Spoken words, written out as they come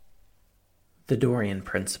The Dorian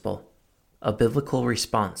Principle, A Biblical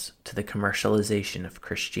Response to the Commercialization of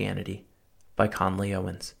Christianity by Conley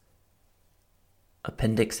Owens.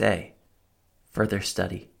 Appendix A, Further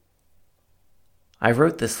Study. I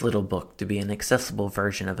wrote this little book to be an accessible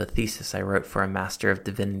version of a thesis I wrote for a Master of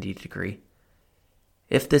Divinity degree.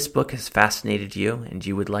 If this book has fascinated you and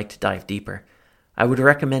you would like to dive deeper, I would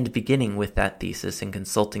recommend beginning with that thesis and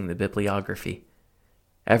consulting the bibliography.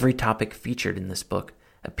 Every topic featured in this book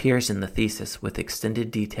appears in the thesis with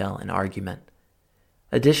extended detail and argument.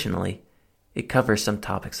 Additionally, it covers some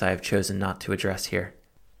topics I have chosen not to address here.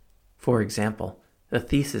 For example, the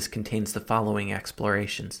thesis contains the following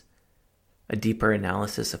explorations: a deeper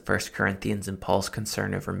analysis of 1 Corinthians and Paul's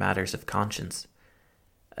concern over matters of conscience,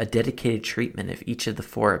 a dedicated treatment of each of the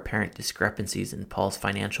four apparent discrepancies in Paul's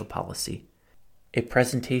financial policy, a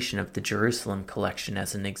presentation of the Jerusalem collection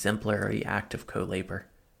as an exemplary act of co-labor,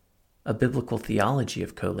 a biblical theology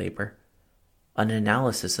of co-labor, an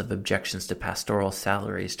analysis of objections to pastoral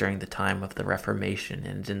salaries during the time of the Reformation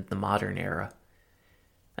and in the modern era,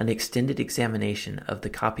 an extended examination of the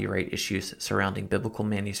copyright issues surrounding biblical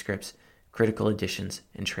manuscripts, critical editions,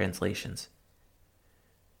 and translations.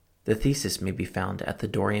 The thesis may be found at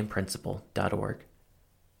thedorianprinciple.org.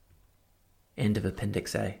 End of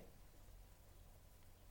Appendix A.